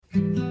Do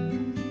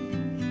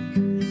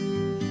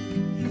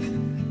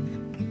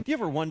you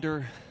ever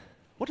wonder,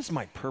 what is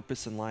my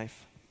purpose in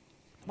life?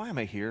 Why am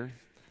I here?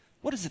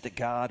 What is it that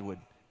God would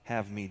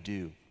have me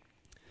do?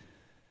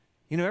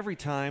 You know, every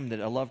time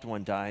that a loved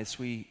one dies,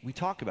 we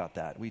talk about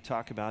that. We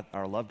talk about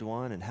our loved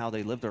one and how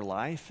they lived their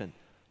life and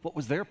what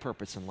was their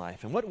purpose in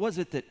life and what was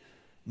it that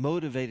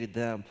motivated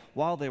them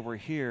while they were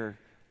here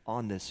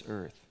on this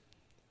earth.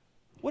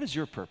 What is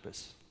your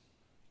purpose?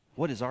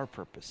 What is our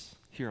purpose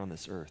here on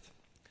this earth?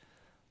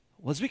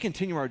 Well, as we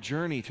continue our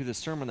journey through the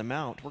Sermon on the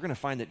Mount, we're going to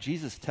find that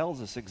Jesus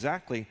tells us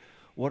exactly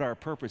what our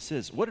purpose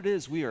is, what it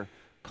is we are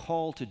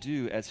called to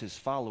do as his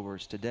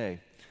followers today.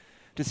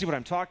 To see what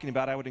I'm talking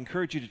about, I would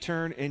encourage you to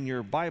turn in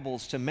your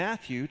Bibles to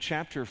Matthew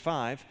chapter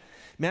 5.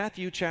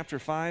 Matthew chapter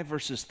 5,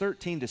 verses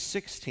 13 to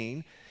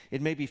 16.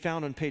 It may be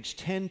found on page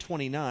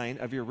 1029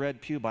 of your Red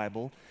Pew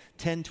Bible.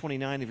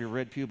 1029 of your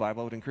Red Pew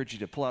Bible. I would encourage you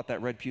to pull out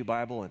that Red Pew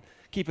Bible and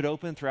keep it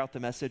open throughout the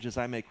message as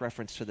I make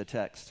reference to the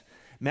text.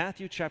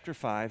 Matthew chapter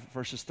 5,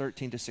 verses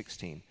 13 to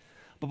 16.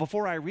 But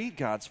before I read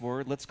God's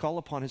word, let's call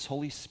upon his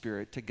Holy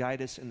Spirit to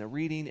guide us in the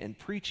reading and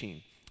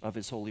preaching of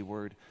his holy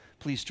word.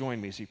 Please join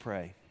me as we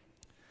pray.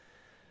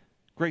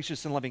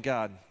 Gracious and loving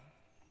God,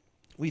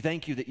 we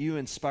thank you that you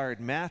inspired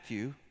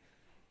Matthew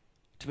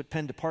to put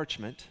pen to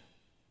parchment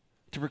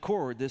to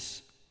record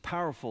this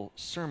powerful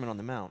Sermon on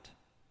the Mount,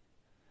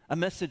 a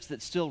message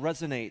that still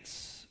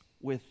resonates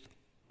with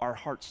our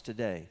hearts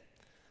today.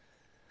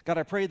 God,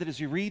 I pray that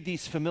as you read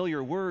these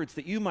familiar words,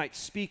 that you might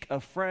speak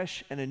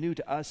afresh and anew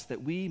to us,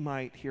 that we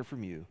might hear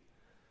from you,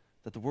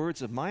 that the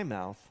words of my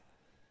mouth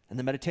and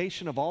the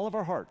meditation of all of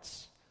our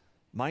hearts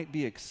might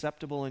be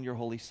acceptable in your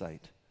holy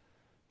sight.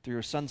 Through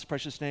your Son's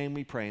precious name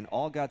we pray, and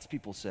all God's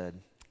people said,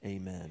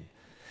 amen.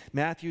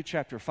 Matthew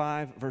chapter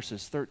 5,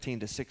 verses 13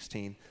 to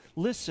 16.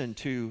 Listen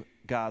to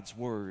God's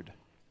word.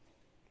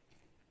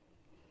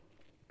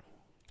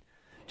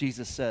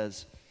 Jesus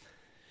says,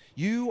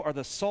 "You are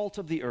the salt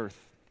of the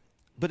earth.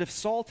 But if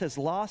salt has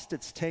lost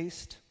its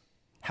taste,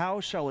 how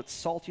shall its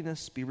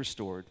saltiness be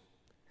restored?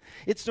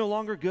 It's no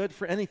longer good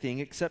for anything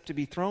except to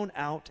be thrown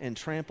out and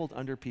trampled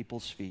under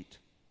people's feet.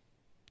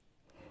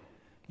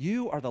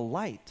 You are the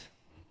light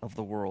of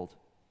the world.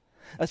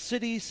 A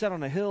city set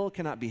on a hill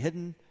cannot be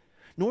hidden,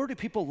 nor do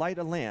people light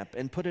a lamp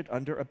and put it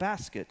under a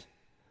basket,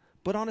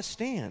 but on a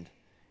stand,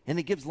 and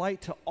it gives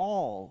light to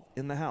all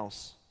in the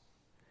house.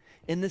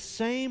 In the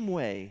same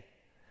way,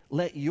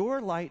 let your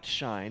light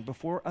shine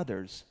before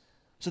others,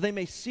 so they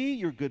may see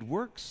your good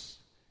works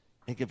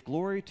and give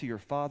glory to your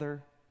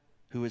Father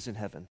who is in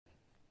heaven."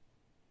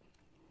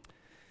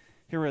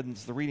 Here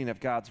ends the reading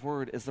of God's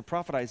word. As the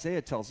prophet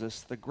Isaiah tells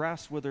us, the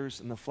grass withers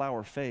and the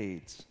flower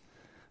fades,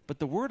 but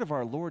the word of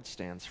our Lord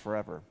stands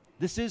forever.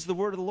 This is the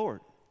word of the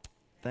Lord.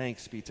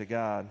 Thanks be to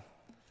God.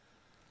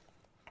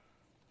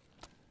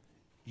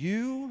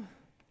 You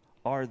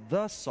are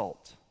the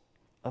salt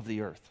of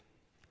the earth.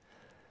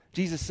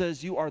 Jesus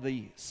says you are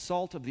the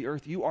salt of the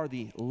earth. You are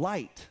the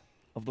light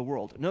of the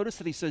world. Notice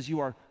that he says you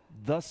are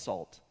the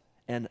salt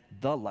and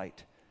the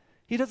light.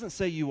 He doesn't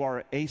say you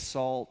are a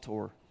salt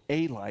or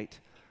a light.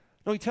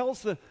 No, he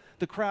tells the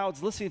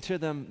crowds listening to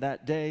them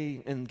that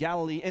day in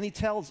Galilee, and he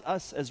tells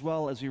us as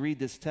well as we read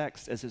this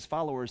text as his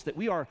followers, that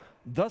we are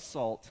the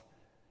salt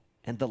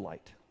and the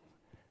light.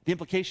 The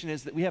implication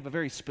is that we have a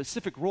very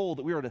specific role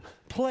that we are to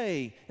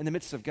play in the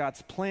midst of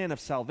God's plan of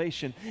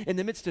salvation, in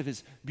the midst of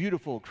his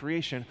beautiful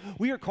creation.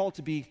 We are called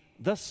to be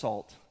the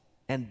salt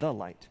and the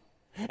light.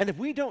 And if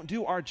we don't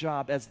do our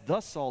job as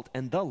the salt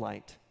and the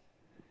light,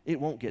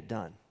 it won't get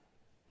done,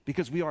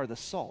 because we are the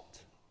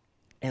salt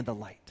and the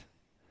light.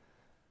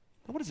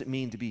 Now, what does it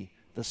mean to be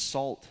the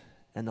salt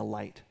and the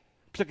light,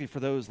 particularly for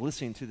those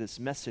listening to this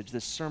message,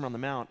 this Sermon on the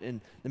Mount in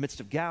the midst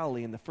of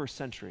Galilee in the first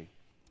century?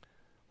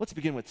 Let's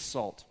begin with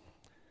salt.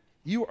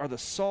 You are the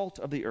salt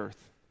of the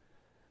earth.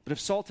 But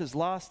if salt has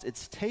lost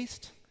its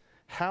taste,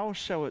 how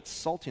shall its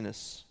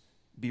saltiness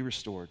be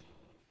restored?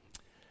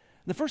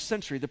 In the first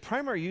century, the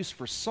primary use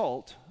for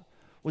salt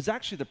was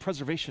actually the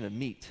preservation of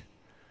meat.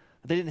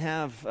 They didn't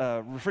have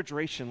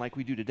refrigeration like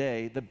we do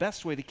today. The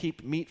best way to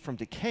keep meat from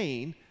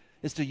decaying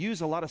is to use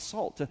a lot of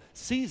salt, to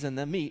season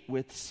the meat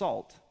with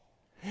salt.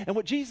 And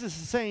what Jesus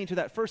is saying to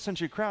that first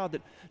century crowd,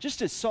 that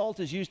just as salt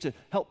is used to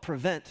help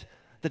prevent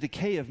the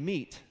decay of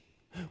meat,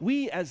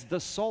 we as the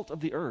salt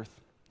of the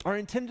earth are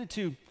intended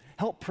to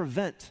help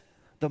prevent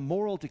the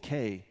moral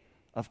decay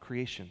of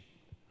creation.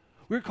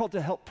 We're called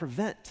to help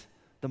prevent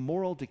the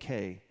moral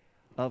decay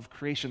of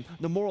creation,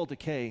 the moral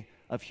decay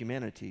of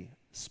humanity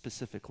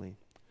specifically.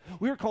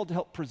 We are called to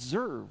help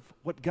preserve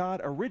what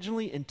God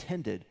originally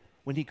intended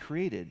when he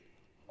created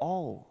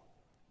all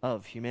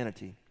of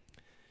humanity.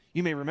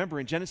 You may remember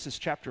in Genesis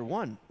chapter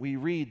 1, we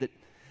read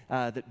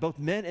that both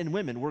men and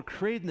women were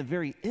created in the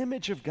very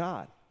image of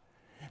God.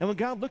 And when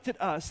God looked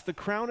at us, the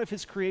crown of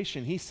his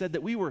creation, he said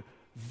that we were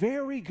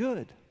very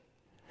good.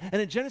 And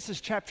in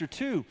Genesis chapter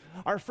 2,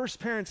 our first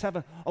parents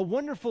have a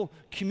wonderful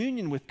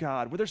communion with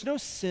God where there's no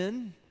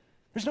sin,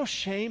 there's no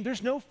shame,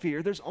 there's no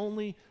fear, there's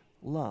only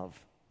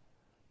love.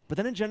 But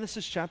then in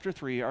Genesis chapter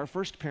 3, our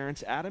first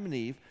parents, Adam and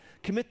Eve,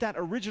 commit that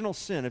original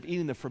sin of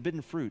eating the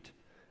forbidden fruit.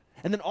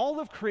 And then all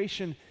of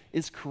creation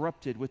is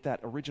corrupted with that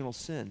original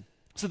sin,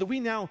 so that we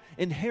now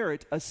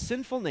inherit a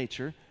sinful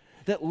nature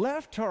that,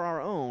 left to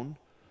our own,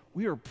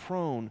 we are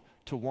prone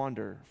to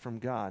wander from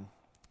God.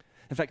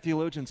 In fact,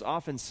 theologians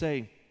often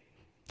say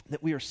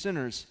that we are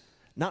sinners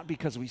not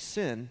because we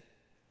sin,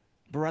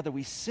 but rather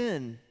we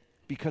sin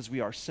because we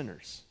are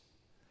sinners.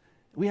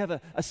 We have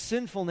a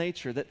sinful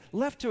nature that,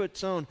 left to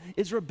its own,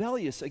 is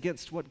rebellious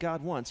against what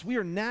God wants. We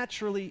are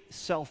naturally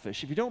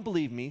selfish. If you don't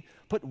believe me,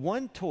 put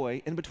one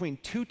toy in between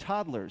two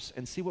toddlers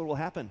and see what will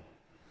happen.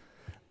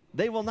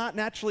 They will not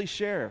naturally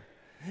share.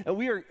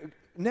 We are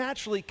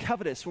naturally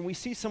covetous. When we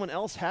see someone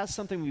else has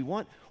something we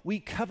want,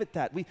 we covet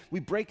that. We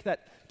break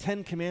that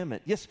 10th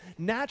commandment. Yes,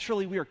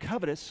 naturally we are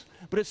covetous,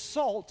 but as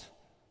salt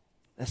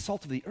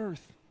of the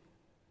earth,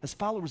 as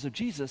followers of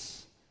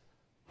Jesus,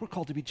 we're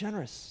called to be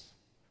generous.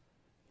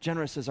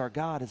 Generous as our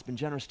God has been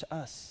generous to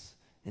us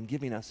in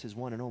giving us his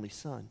one and only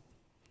Son.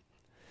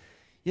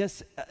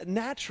 Yes,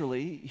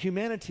 naturally,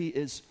 humanity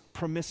is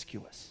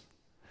promiscuous.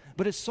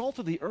 But as salt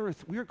of the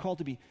earth, we are called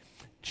to be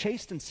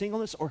chaste in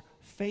singleness or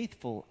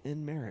faithful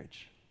in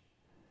marriage.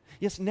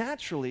 Yes,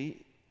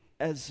 naturally,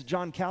 as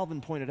John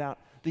Calvin pointed out,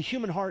 the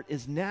human heart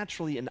is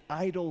naturally an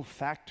idol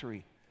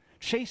factory,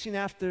 chasing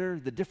after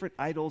the different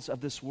idols of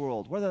this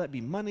world, whether that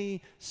be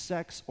money,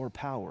 sex, or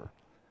power.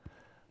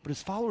 But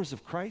as followers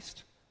of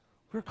Christ,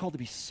 we're called to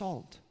be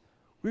salt.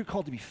 We're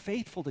called to be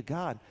faithful to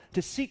God,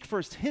 to seek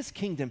first his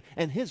kingdom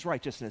and his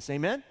righteousness.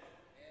 Amen?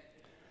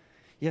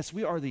 Yes,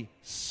 we are the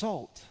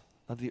salt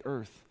of the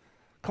earth,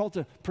 called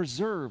to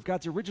preserve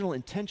God's original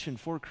intention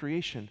for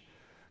creation,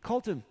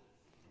 called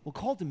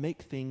to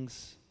make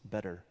things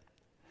better.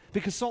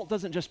 Because salt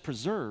doesn't just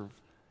preserve,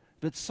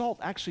 but salt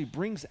actually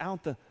brings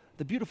out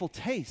the beautiful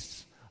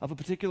tastes of a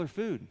particular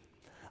food.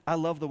 I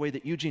love the way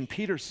that Eugene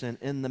Peterson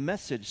in The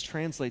Message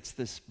translates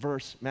this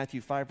verse, Matthew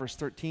 5, verse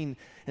 13.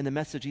 In The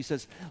Message, he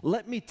says,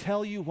 "Let me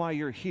tell you why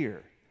you're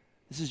here.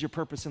 This is your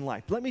purpose in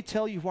life. Let me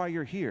tell you why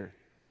you're here.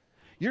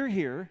 You're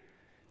here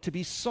to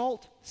be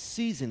salt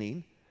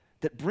seasoning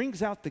that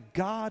brings out the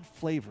God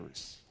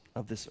flavors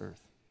of this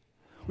earth."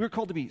 We're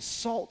called to be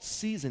salt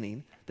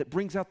seasoning that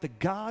brings out the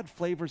God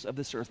flavors of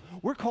this earth.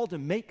 We're called to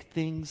make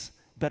things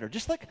better.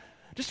 Just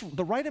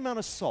the right amount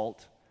of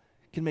salt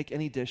can make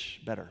any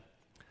dish better.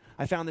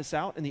 I found this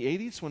out in the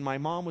 80s when my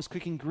mom was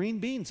cooking green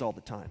beans all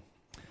the time.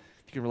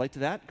 If you can relate to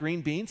that,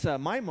 green beans.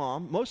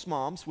 Most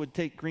moms would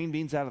take green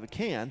beans out of the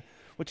can,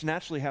 which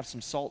naturally have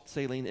some salt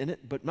saline in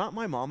it, but not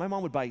my mom. My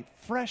mom would buy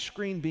fresh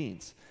green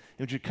beans.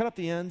 And she'd cut up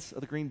the ends of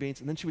the green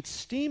beans, and then she would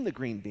steam the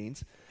green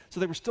beans so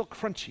they were still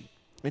crunchy.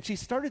 And she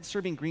started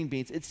serving green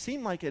beans, it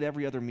seemed like at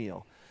every other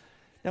meal.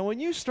 Now, when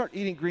you start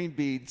eating green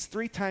beans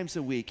 3 times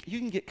a week, you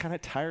can get kind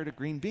of tired of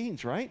green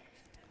beans, right?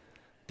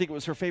 I think it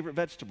was her favorite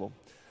vegetable.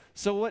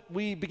 So what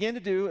we began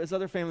to do as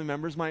other family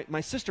members,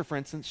 my sister, for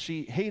instance,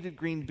 she hated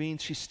green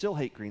beans. She still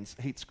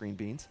hates green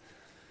beans.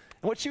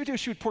 And what she would do is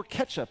she would pour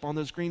ketchup on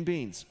those green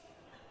beans.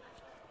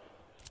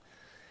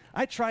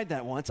 I tried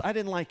that once. I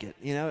didn't like it.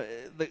 You know,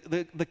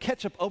 the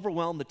ketchup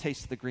overwhelmed the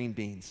taste of the green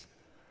beans.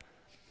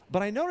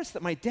 But I noticed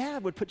that my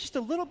dad would put just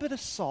a little bit of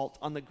salt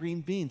on the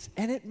green beans,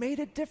 and it made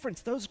a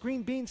difference. Those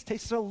green beans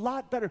tasted a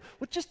lot better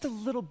with just a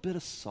little bit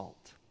of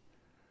salt.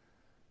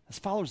 As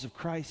followers of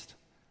Christ,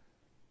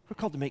 we're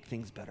called to make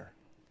things better.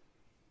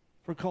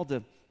 We're called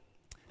to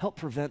help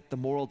prevent the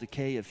moral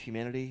decay of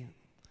humanity.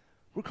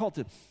 We're called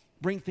to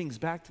bring things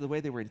back to the way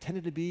they were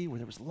intended to be, where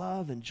there was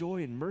love and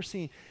joy and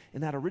mercy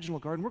in that original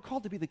garden. We're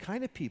called to be the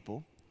kind of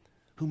people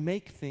who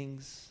make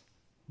things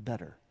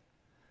better.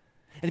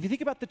 And if you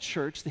think about the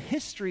church, the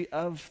history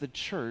of the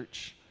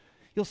church,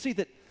 you'll see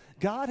that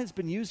God has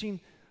been using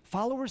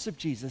followers of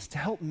Jesus to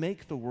help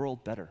make the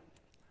world better.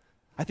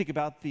 I think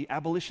about the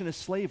abolition of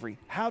slavery.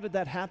 How did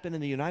that happen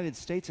in the United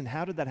States, and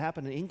how did that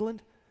happen in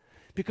England?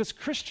 Because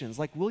Christians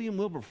like William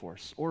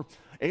Wilberforce or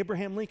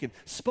Abraham Lincoln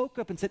spoke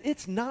up and said,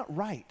 it's not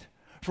right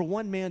for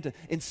one man to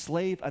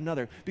enslave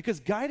another. Because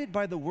guided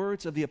by the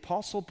words of the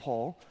Apostle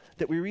Paul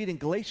that we read in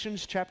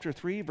Galatians chapter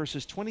 3,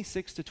 verses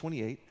 26 to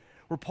 28,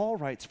 where Paul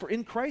writes, "For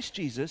in Christ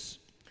Jesus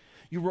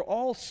you were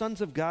all sons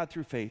of God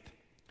through faith.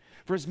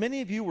 For as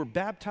many of you were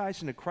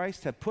baptized into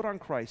Christ have put on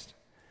Christ.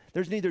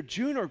 There's neither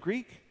Jew nor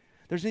Greek,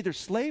 there's neither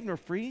slave nor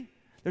free,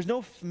 there's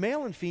no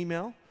male and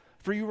female,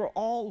 for you are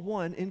all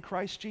one in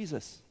Christ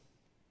Jesus."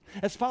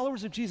 As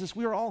followers of Jesus,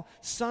 we are all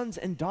sons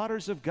and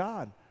daughters of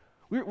God.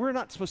 We're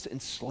not supposed to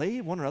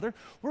enslave one another.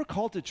 We're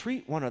called to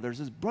treat one another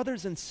as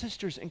brothers and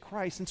sisters in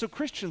Christ. And so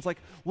Christians like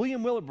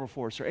William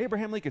Wilberforce or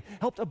Abraham Lincoln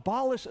helped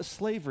abolish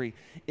slavery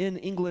in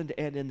England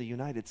and in the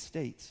United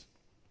States.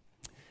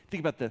 Think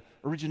about the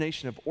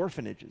origination of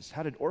orphanages.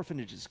 How did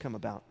orphanages come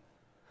about?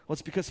 Well,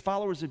 it's because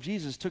followers of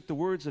Jesus took the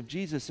words of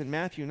Jesus in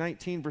Matthew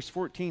 19, verse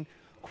 14,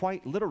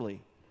 quite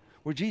literally,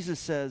 where Jesus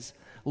says,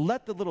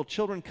 "Let the little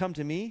children come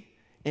to me,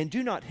 and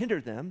do not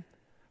hinder them,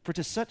 for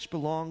to such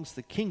belongs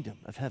the kingdom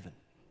of heaven."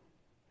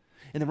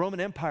 In the Roman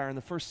Empire in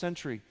the first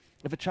century,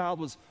 if a child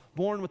was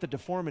born with a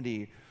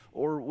deformity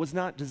or was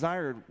not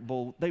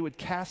desirable, they would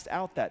cast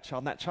out that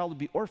child, and that child would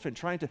be orphaned,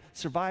 trying to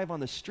survive on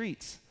the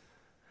streets.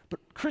 But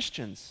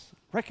Christians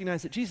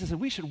recognized that Jesus said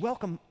we should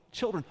welcome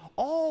children,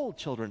 all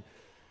children.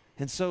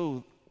 And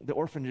so the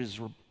orphanages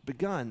were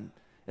begun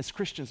as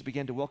Christians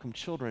began to welcome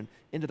children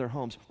into their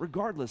homes,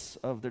 regardless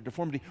of their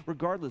deformity,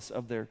 regardless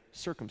of their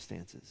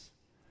circumstances.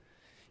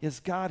 Yes,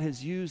 God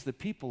has used the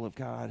people of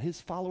God,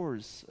 his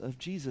followers of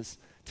Jesus,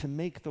 to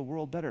make the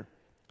world better.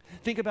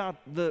 Think about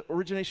the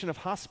origination of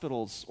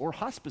hospitals or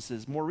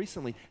hospices more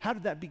recently. How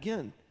did that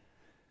begin?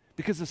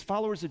 Because as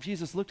followers of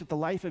Jesus looked at the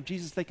life of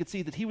Jesus, they could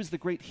see that he was the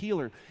great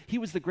healer. He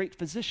was the great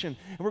physician.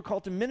 And we're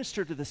called to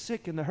minister to the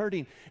sick and the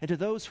hurting and to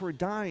those who are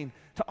dying,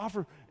 to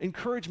offer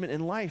encouragement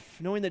in life,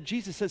 knowing that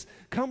Jesus says,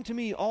 "Come to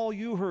me, all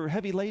you who are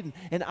heavy laden,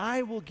 and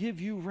I will give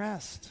you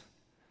rest."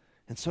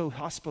 And so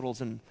hospitals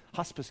and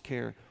hospice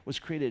care was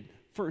created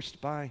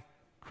first by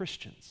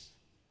Christians.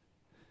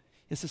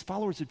 Yes, as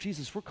followers of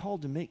Jesus, we're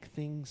called to make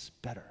things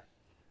better.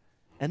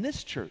 And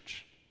this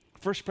church,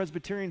 First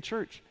Presbyterian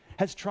Church,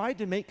 has tried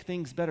to make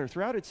things better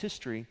throughout its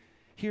history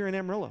here in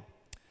Amarillo.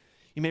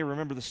 You may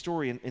remember the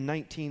story in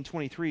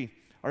 1923.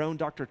 Our own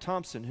Dr.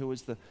 Thompson, who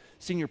was the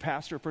senior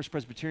pastor of First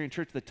Presbyterian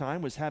Church at the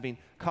time, was having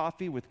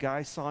coffee with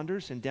Guy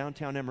Saunders in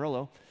downtown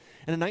Amarillo.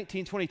 And in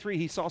 1923,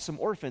 he saw some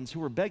orphans who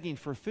were begging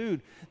for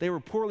food. They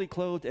were poorly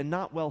clothed and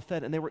not well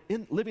fed, and they were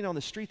living on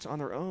the streets on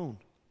their own.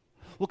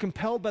 Well,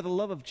 compelled by the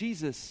love of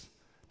Jesus,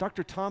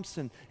 Dr.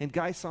 Thompson and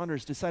Guy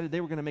Saunders decided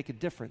they were going to make a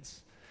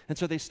difference. And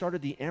so they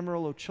started the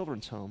Amarillo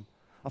Children's Home,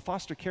 a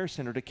foster care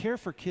center to care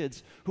for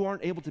kids who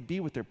aren't able to be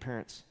with their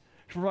parents,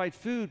 to provide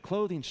food,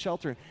 clothing,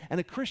 shelter, and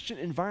a Christian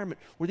environment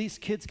where these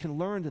kids can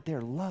learn that they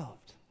are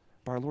loved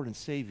by our Lord and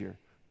Savior,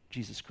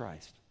 Jesus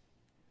Christ.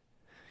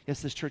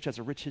 Yes, this church has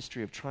a rich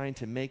history of trying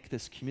to make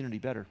this community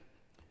better.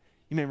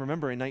 You may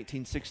remember in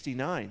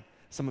 1969,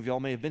 some of y'all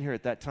may have been here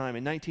at that time.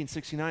 In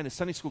 1969, a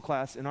Sunday school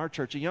class in our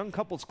church, a young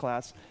couples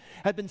class,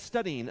 had been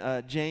studying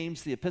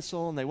James, the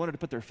epistle, and they wanted to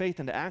put their faith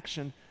into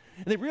action.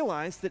 And they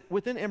realized that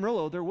within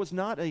Amarillo, there was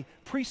not a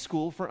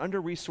preschool for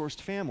under-resourced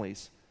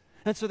families.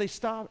 And so they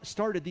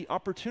started the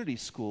Opportunity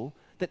School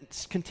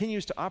that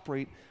continues to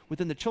operate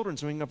within the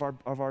children's wing of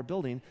our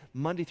building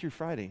Monday through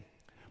Friday,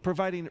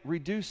 providing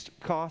reduced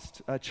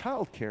cost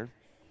child care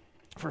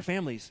for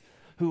families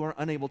who are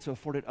unable to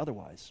afford it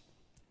otherwise.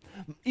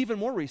 Even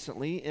more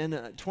recently, in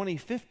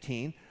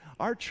 2015,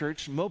 our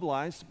church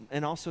mobilized,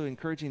 and also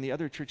encouraging the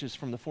other churches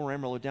from the For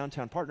Amarillo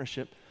Downtown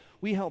Partnership,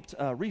 we helped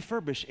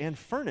refurbish and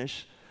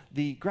furnish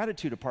the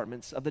gratitude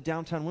apartments of the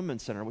Downtown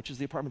Women's Center, which is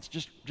the apartments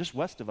just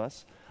west of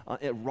us,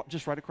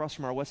 just right across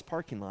from our west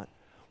parking lot,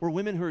 where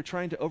women who are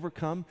trying to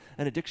overcome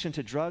an addiction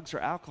to drugs or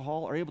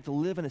alcohol are able to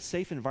live in a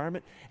safe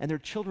environment, and their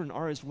children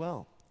are as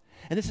well.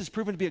 And this has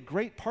proven to be a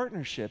great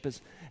partnership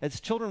as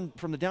children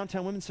from the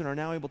Downtown Women's Center are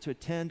now able to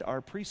attend our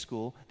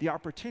preschool, the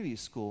Opportunity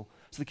School,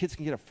 so the kids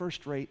can get a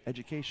first-rate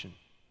education.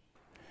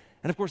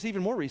 And of course,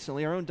 even more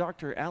recently, our own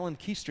Dr. Alan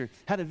Keister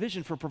had a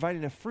vision for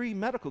providing a free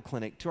medical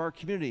clinic to our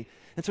community.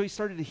 And so he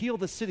started to heal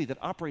the city that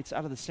operates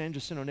out of the San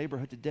Jacinto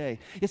neighborhood today.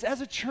 Yes,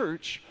 as a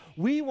church,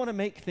 we want to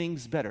make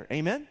things better.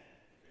 Amen? Amen?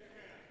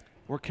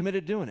 We're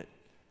committed to doing it.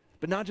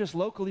 But not just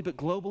locally, but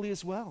globally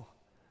as well.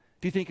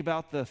 If you think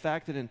about the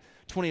fact that in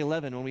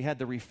 2011, when we had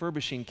the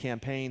refurbishing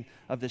campaign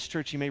of this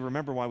church, you may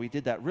remember why we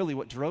did that. Really,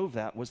 what drove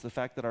that was the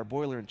fact that our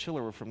boiler and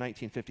chiller were from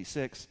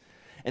 1956.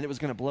 And it was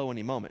going to blow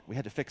any moment. We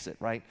had to fix it,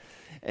 right?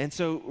 And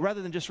so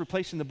rather than just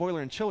replacing the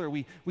boiler and chiller,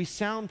 we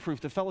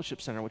soundproofed the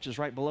Fellowship Center, which is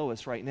right below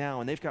us right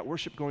now. And they've got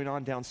worship going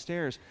on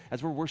downstairs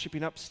as we're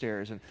worshiping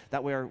upstairs. And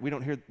that way they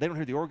don't hear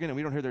the organ and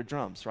we don't hear their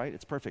drums, right?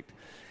 It's perfect.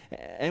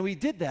 And we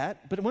did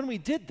that. But when we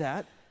did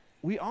that,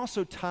 we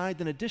also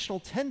tied an additional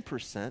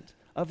 10%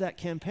 of that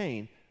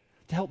campaign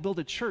to help build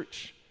a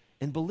church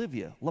in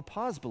Bolivia, La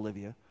Paz,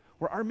 Bolivia,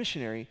 where our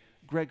missionary,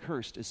 Greg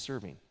Hurst, is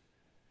serving.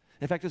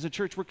 In fact, as a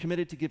church, we're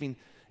committed to giving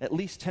at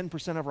least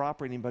 10% of our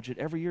operating budget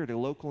every year to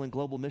local and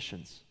global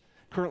missions.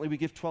 Currently, we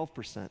give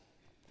 12%.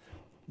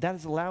 That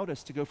has allowed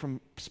us to go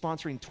from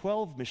sponsoring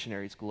 12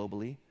 missionaries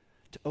globally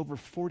to over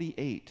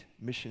 48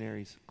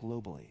 missionaries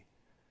globally.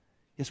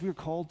 Yes, we are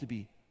called to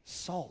be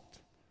salt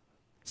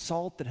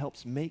that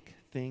helps make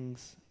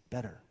things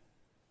better.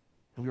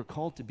 And we are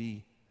called to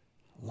be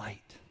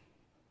light.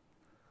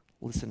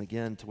 Listen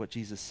again to what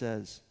Jesus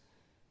says.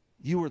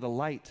 You are the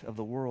light of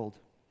the world.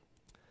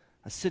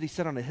 A city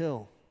set on a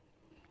hill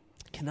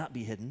cannot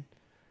be hidden,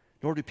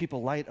 nor do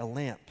people light a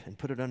lamp and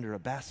put it under a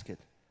basket,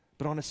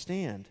 but on a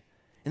stand,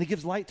 and it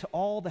gives light to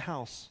all the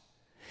house.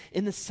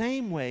 In the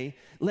same way,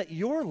 let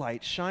your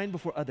light shine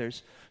before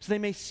others, so they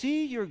may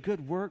see your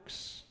good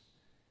works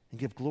and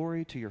give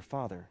glory to your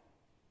Father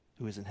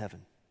who is in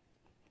heaven.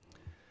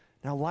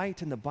 Now,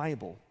 light in the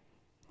Bible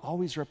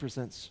always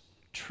represents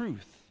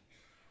truth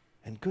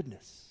and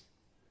goodness.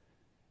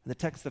 And the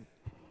text that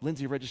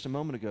Lindsay read just a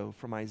moment ago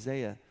from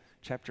Isaiah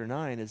chapter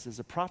 9 is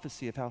a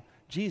prophecy of how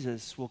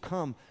Jesus will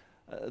come.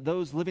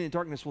 Those living in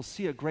darkness will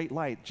see a great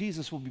light.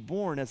 Jesus will be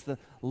born as the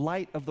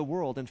light of the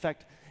world. In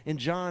fact, in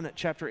John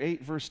chapter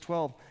 8, verse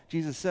 12,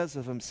 Jesus says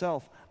of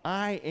himself,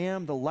 I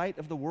am the light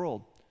of the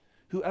world.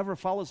 Whoever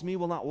follows me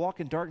will not walk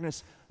in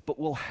darkness, but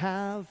will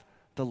have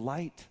the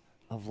light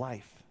of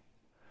life.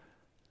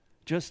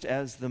 Just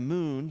as the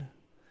moon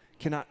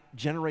cannot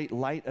generate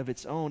light of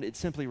its own, it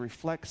simply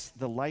reflects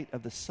the light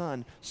of the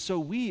sun. So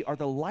we are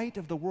the light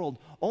of the world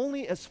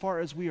only as far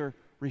as we are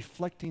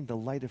reflecting the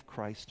light of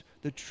Christ,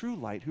 the true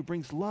light who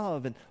brings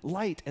love and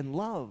light and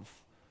love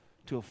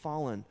to a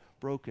fallen,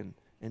 broken,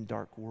 and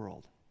dark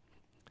world.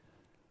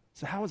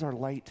 So how is our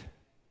light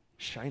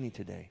shining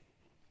today?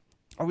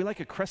 Are we like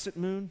a crescent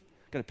moon?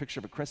 Got a picture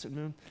of a crescent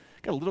moon.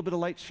 Got a little bit of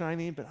light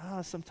shining, but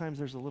sometimes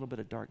there's a little bit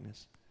of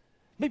darkness.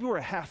 Maybe we're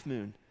a half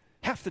moon.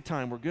 Half the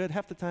time we're good,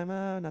 half the time,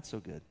 not so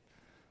good.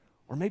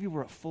 Or maybe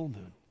we're a full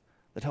moon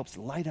that helps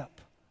light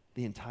up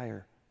the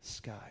entire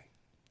sky.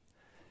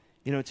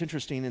 You know, it's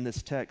interesting in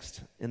this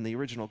text, in the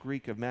original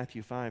Greek of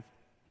Matthew 5,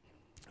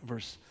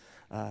 verse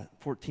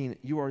 14,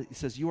 it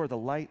says, you are the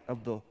light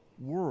of the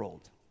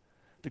world.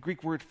 The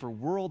Greek word for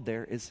world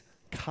there is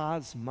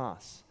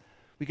cosmos.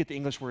 We get the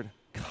English word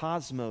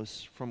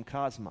cosmos from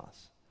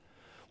cosmos.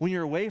 When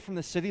you're away from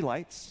the city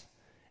lights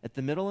at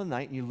the middle of the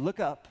night and you look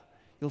up,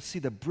 you'll see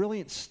the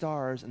brilliant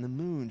stars and the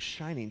moon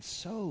shining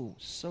so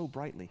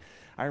brightly.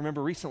 I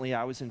remember recently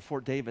I was in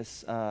Fort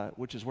Davis,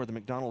 which is where the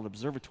McDonald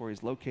Observatory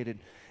is located,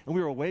 and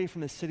we were away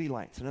from the city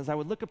lights. And as I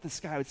would look up the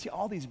sky, I would see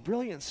all these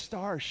brilliant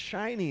stars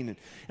shining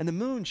and the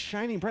moon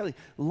shining brightly,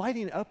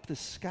 lighting up the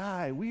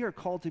sky. We are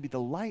called to be the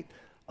light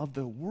of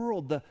the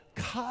world, the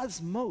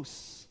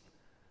cosmos.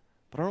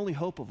 But our only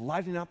hope of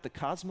lighting up the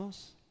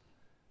cosmos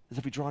is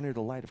if we draw near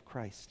the light of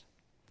Christ.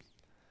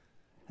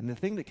 And the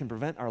thing that can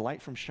prevent our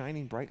light from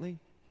shining brightly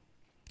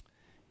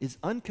is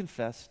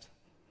unconfessed,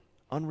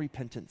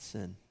 unrepentant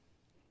sin.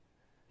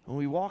 When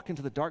we walk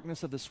into the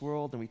darkness of this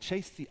world and we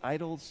chase the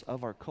idols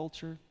of our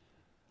culture,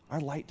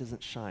 our light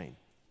doesn't shine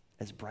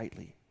as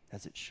brightly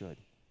as it should.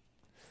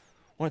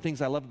 One of the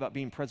things I love about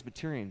being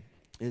Presbyterian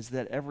is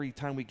that every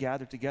time we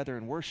gather together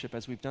and worship,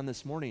 as we've done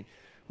this morning,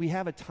 we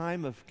have a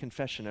time of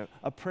confession,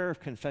 a prayer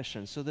of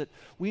confession, so that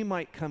we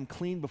might come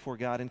clean before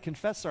God and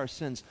confess our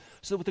sins,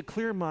 so that with a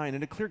clear mind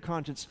and a clear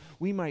conscience,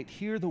 we might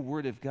hear the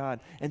word of God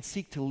and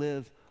seek to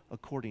live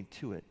according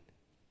to it.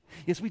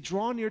 Yes, we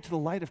draw near to the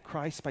light of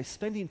Christ by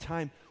spending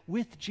time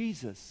with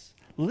Jesus,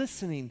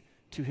 listening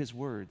to his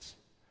words.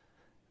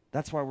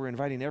 That's why we're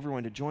inviting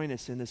everyone to join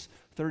us in this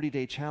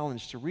 30-day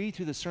challenge to read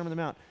through the Sermon on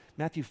the Mount,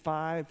 Matthew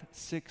 5,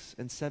 6,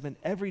 and 7,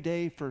 every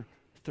day for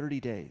 30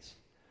 days.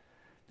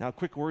 Now, a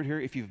quick word here.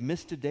 If you've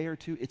missed a day or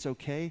two, it's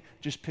okay.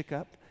 Just pick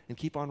up and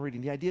keep on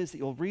reading. The idea is that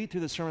you'll read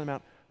through the Sermon on the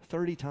Mount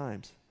 30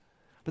 times.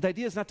 But the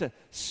idea is not to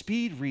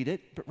speed read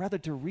it, but rather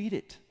to read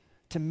it,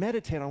 to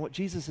meditate on what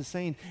Jesus is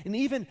saying, and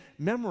even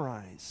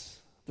memorize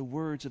the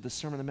words of the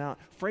Sermon on the Mount,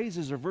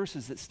 phrases or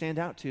verses that stand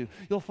out to you.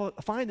 You'll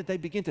find that they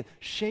begin to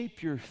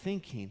shape your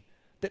thinking,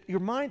 that your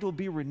mind will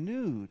be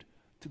renewed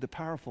through the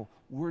powerful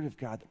Word of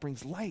God that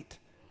brings light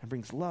and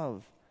brings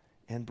love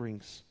and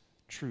brings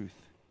truth.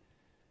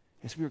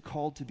 Yes, we are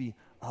called to be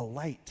a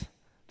light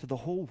to the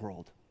whole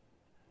world,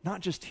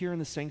 not just here in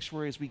the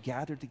sanctuary as we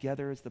gather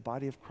together as the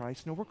body of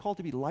Christ. No, we're called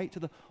to be light to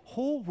the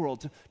whole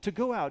world, to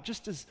go out,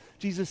 just as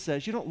Jesus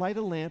says, you don't light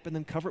a lamp and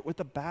then cover it with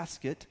a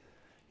basket.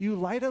 You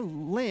light a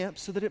lamp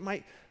so that it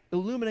might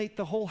illuminate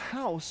the whole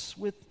house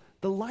with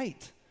the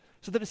light,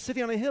 so that a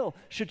city on a hill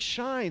should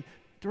shine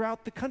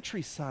throughout the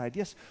countryside.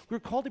 Yes, we're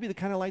called to be the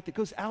kind of light that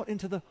goes out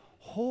into the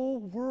whole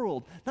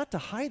world, not to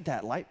hide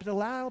that light, but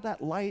allow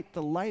that light,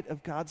 the light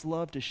of God's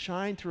love, to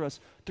shine through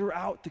us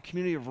throughout the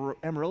community of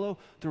Amarillo,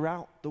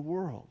 throughout the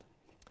world.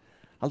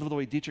 I love the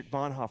way Dietrich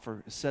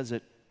Bonhoeffer says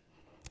it.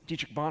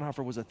 Dietrich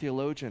Bonhoeffer was a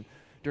theologian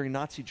during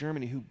Nazi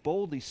Germany who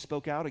boldly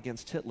spoke out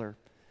against Hitler.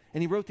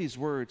 And he wrote these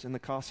words in The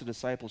Cost of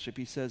Discipleship.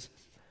 He says,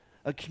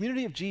 a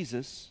community of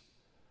Jesus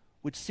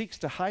which seeks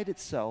to hide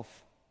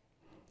itself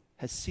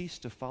has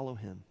ceased to follow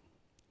him.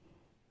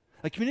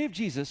 A community of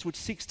Jesus which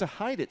seeks to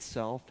hide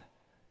itself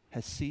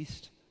has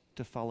ceased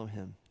to follow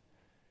him.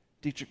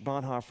 Dietrich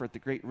Bonhoeffer, at the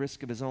great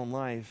risk of his own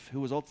life, who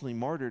was ultimately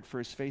martyred for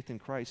his faith in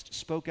Christ,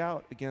 spoke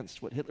out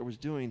against what Hitler was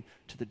doing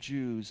to the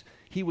Jews.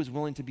 He was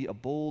willing to be a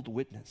bold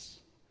witness.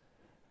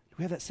 Do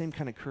we have that same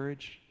kind of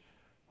courage?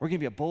 We're going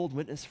to be a bold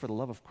witness for the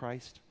love of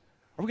Christ?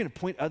 Are we going to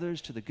point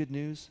others to the good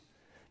news?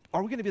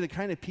 Are we going to be the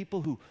kind of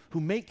people who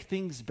make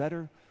things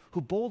better,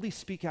 who boldly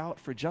speak out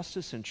for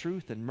justice and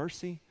truth and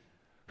mercy,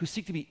 who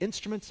seek to be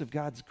instruments of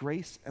God's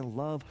grace and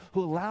love,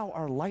 who allow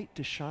our light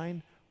to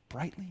shine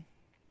brightly?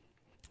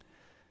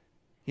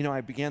 You know,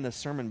 I began this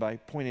sermon by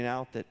pointing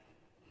out that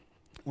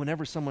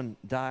whenever someone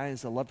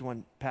dies, a loved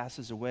one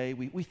passes away,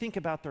 we think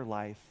about their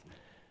life.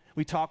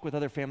 We talk with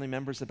other family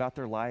members about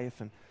their life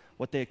and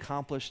what they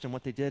accomplished and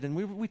what they did, and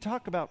we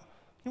talk about,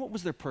 what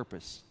was their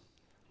purpose?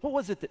 What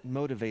was it that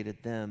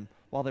motivated them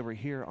while they were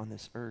here on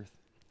this earth?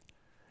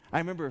 I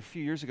remember a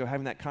few years ago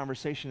having that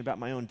conversation about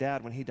my own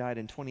dad when he died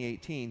in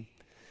 2018.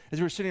 As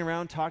we were sitting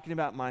around talking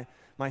about my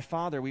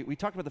father, we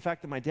talked about the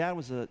fact that my dad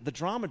was the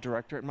drama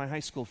director at my high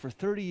school for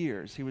 30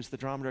 years. He was the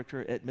drama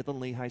director at Midland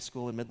Lee High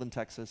School in Midland,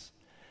 Texas.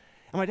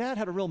 And my dad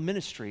had a real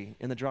ministry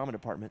in the drama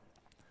department.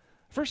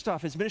 First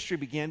off, his ministry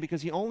began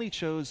because he only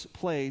chose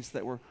plays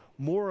that were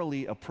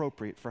morally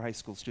appropriate for high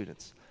school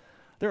students.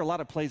 There are a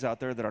lot of plays out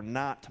there that are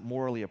not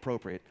morally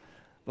appropriate,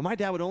 but my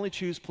dad would only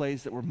choose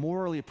plays that were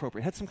morally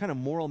appropriate, had some kind of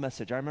moral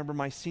message. I remember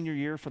my senior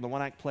year for the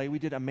one-act play, we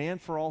did A Man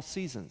for All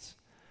Seasons,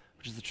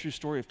 which is the true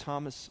story of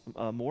Thomas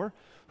More,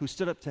 who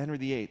stood up to Henry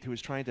VIII, who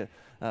was trying to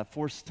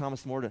force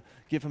Thomas More to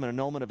give him an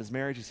annulment of his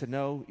marriage. He said,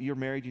 no, you're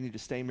married, you need to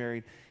stay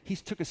married. He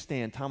took a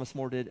stand, Thomas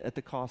More did, at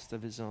the cost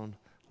of his own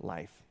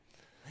life.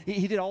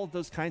 He did all of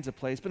those kinds of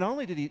plays, but not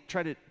only did he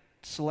try to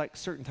select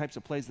certain types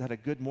of plays that had a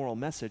good moral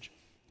message,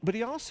 but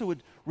he also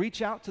would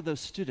reach out to those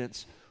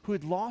students who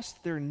had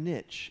lost their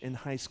niche in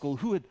high school,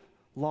 who had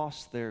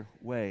lost their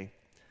way.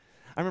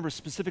 I remember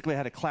specifically I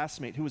had a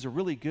classmate who was a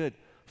really good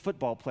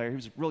football player. He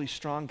was a really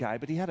strong guy,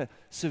 but he had a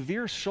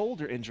severe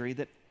shoulder injury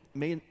that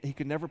made he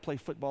could never play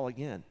football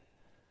again.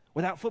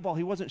 Without football,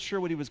 he wasn't sure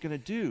what he was going to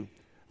do.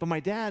 But my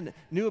dad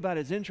knew about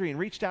his injury and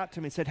reached out to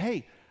him and said,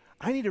 hey,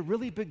 I need a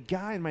really big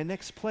guy in my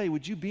next play.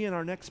 Would you be in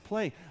our next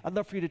play? I'd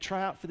love for you to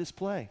try out for this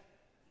play.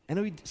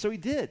 And so he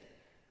did.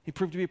 He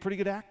proved to be a pretty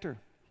good actor.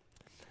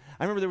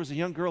 I remember there was a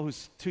young girl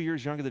who's 2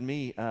 years younger than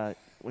me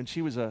when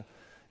she was in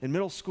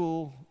middle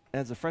school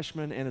as a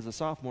freshman and as a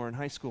sophomore in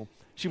high school.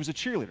 She was a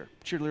cheerleader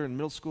in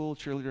middle school,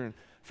 cheerleader in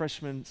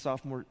freshman,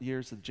 sophomore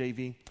years of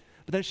JV.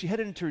 But then she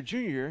headed into her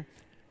junior year.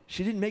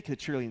 She didn't make the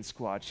cheerleading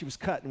squad. She was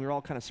cut, and we were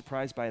all kind of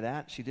surprised by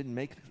that. She didn't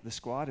make the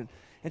squad,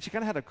 and she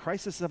kind of had a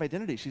crisis of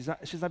identity. She's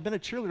I've been a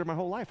cheerleader my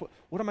whole life.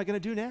 What am I going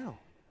to do now?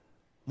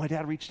 My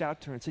dad reached out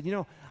to her and said,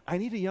 I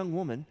need a young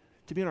woman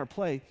to be in our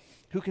play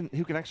who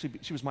can actually be,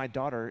 she was my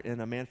daughter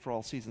in A Man for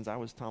All Seasons. I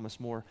was Thomas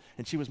More,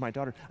 and she was my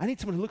daughter. I need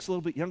someone who looks a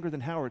little bit younger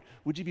than Howard.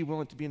 Would you be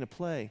willing to be in a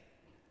play?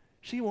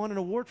 She won an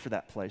award for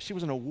that play. She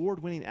was an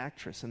award-winning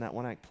actress in that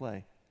one-act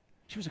play.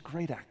 She was a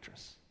great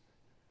actress.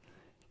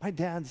 My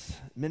dad's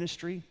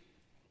ministry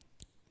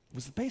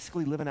was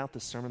basically living out the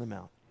Sermon on the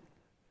Mount,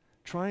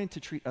 trying to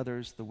treat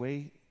others the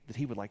way that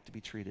he would like to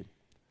be treated.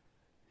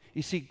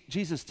 You see,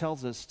 Jesus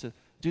tells us to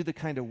do the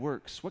kind of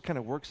works. What kind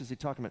of works is he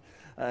talking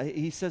about?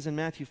 He says in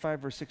Matthew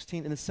 5, verse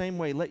 16, in the same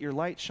way, let your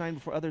light shine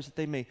before others that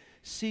they may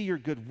see your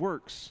good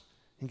works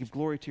and give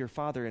glory to your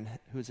Father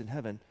who is in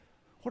heaven.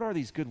 What are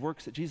these good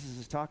works that Jesus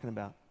is talking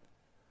about?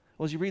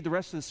 Well, as you read the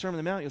rest of the Sermon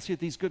on the Mount, you'll see that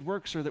these good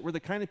works are that we're the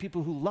kind of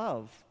people who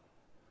love.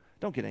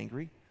 Don't get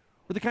angry.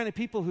 We're the kind of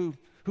people who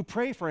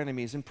pray for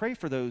enemies and pray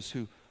for those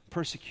who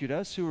persecute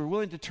us, who are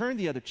willing to turn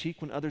the other cheek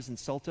when others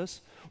insult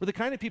us. We're the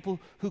kind of people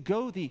who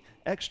go the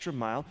extra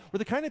mile. We're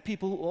the kind of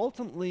people who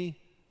ultimately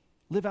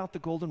live out the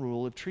golden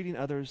rule of treating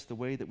others the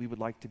way that we would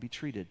like to be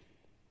treated.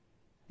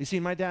 You see,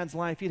 in my dad's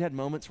life, he'd had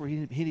moments where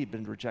he'd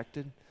been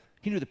rejected.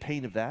 He knew the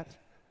pain of that.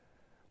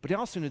 But he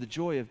also knew the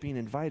joy of being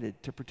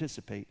invited to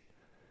participate.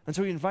 And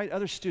so he'd invite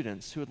other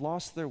students who had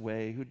lost their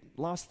way, who'd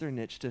lost their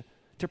niche,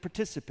 to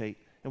participate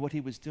in what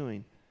he was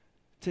doing,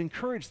 to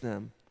encourage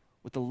them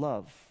with the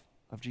love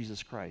of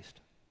Jesus Christ.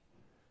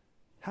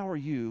 How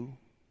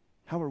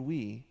are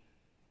we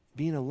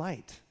being a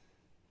light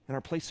in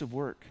our place of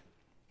work,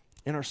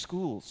 in our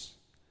schools,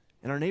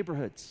 in our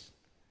neighborhoods,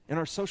 in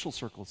our social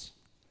circles?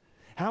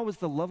 How is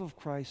the love of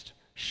Christ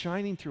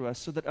shining through us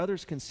so that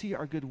others can see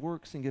our good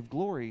works and give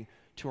glory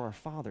to our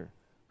Father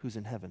who's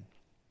in heaven?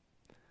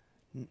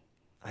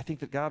 I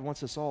think that God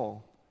wants us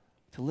all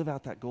to live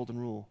out that golden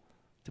rule,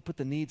 to put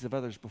the needs of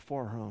others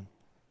before our own,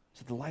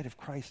 so the light of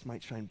Christ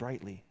might shine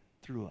brightly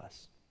through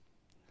us.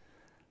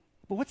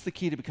 But what's the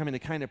key to becoming the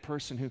kind of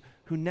person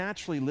who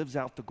naturally lives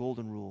out the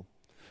golden rule,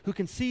 who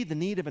can see the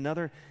need of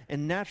another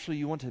and naturally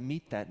you want to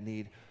meet that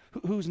need,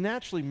 who's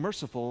naturally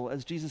merciful,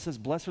 as Jesus says,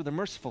 blessed are the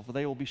merciful, for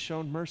they will be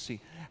shown mercy?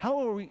 How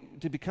are we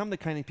to become the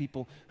kind of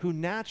people who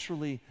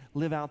naturally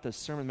live out the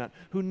Sermon on the Mount,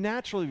 who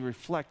naturally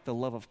reflect the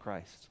love of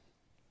Christ?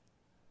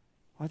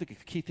 Well, I think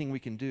the key thing we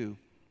can do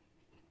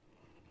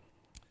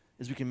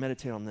is we can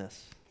meditate on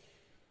this,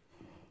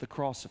 the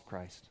cross of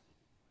Christ.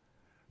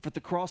 For at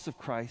the cross of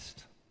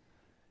Christ,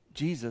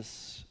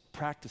 Jesus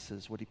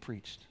practices what he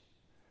preached.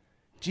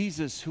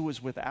 Jesus, who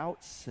was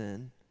without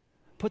sin,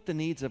 put the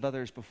needs of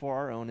others before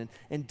our own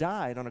and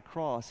died on a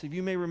cross. If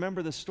you may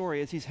remember the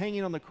story, as he's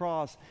hanging on the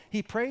cross,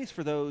 he prays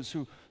for those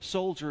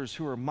soldiers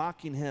who are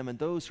mocking him and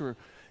those who are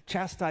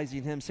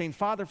chastising him, saying,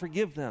 Father,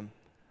 forgive them,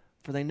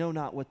 for they know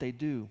not what they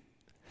do.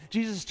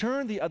 Jesus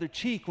turned the other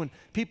cheek when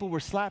people were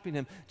slapping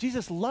him.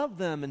 Jesus loved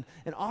them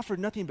and offered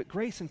nothing but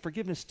grace and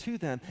forgiveness to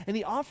them. And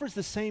he offers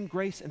the same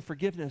grace and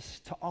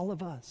forgiveness to all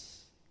of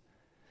us.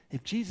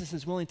 If Jesus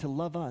is willing to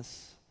love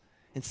us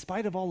in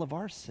spite of all of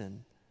our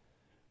sin,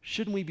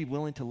 shouldn't we be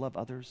willing to love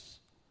others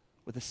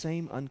with the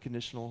same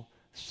unconditional,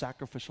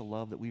 sacrificial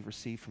love that we've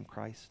received from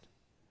Christ?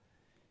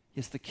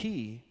 Yes, the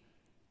key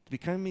to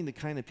becoming the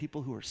kind of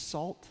people who are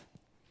salt,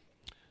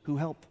 who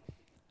help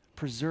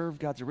preserve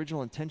God's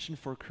original intention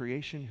for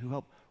creation, who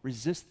help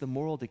resist the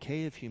moral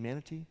decay of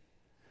humanity.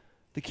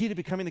 The key to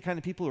becoming the kind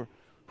of people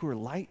who are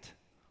light,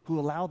 who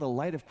allow the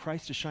light of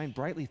Christ to shine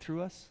brightly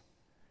through us,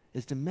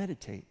 is to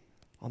meditate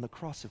on the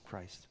cross of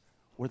Christ,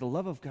 where the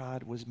love of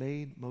God was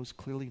made most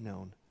clearly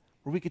known,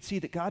 where we could see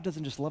that God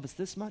doesn't just love us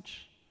this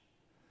much,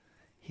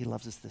 he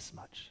loves us this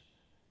much.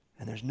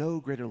 And there's no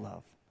greater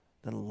love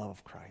than the love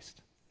of Christ.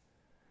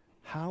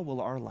 How will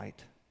our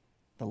light,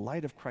 the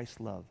light of Christ's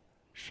love,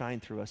 shine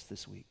through us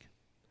this week?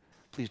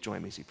 Please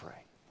join me as we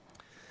pray.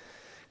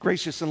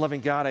 Gracious and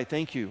loving God, I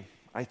thank you.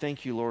 I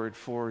thank you, Lord,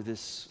 for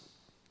this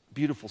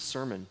beautiful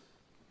sermon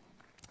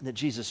that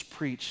Jesus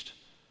preached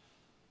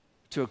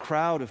to a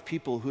crowd of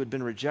people who had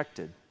been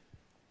rejected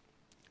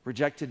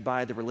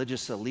by the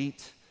religious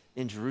elite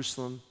in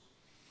Jerusalem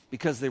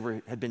because they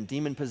had been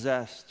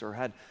demon-possessed or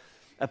had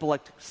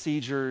epileptic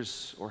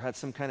seizures or had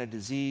some kind of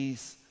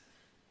disease.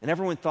 And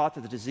everyone thought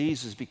that the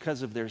disease was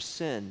because of their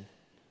sin.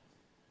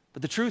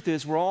 But the truth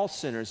is, we're all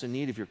sinners in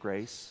need of your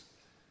grace.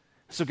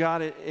 So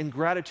God, in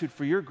gratitude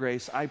for your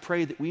grace, I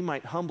pray that we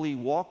might humbly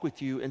walk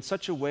with you in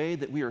such a way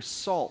that we are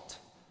salt,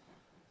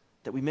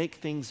 that we make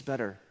things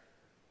better,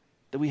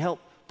 that we help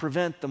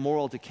prevent the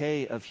moral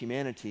decay of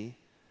humanity,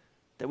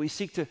 that we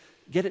seek to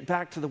get it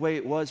back to the way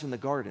it was in the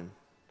garden.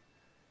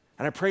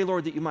 And I pray,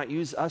 Lord, that you might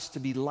use us to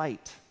be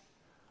light,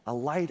 a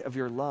light of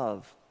your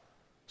love,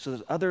 so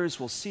that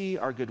others will see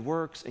our good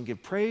works and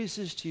give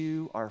praises to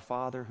you, our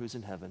Father who's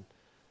in heaven.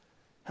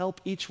 Help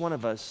each one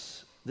of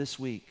us this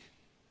week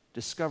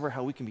discover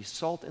how we can be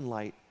salt and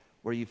light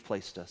where you've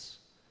placed us.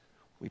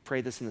 We pray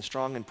this in the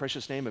strong and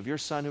precious name of your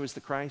Son, who is the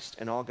Christ,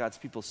 and all God's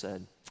people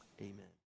said, amen.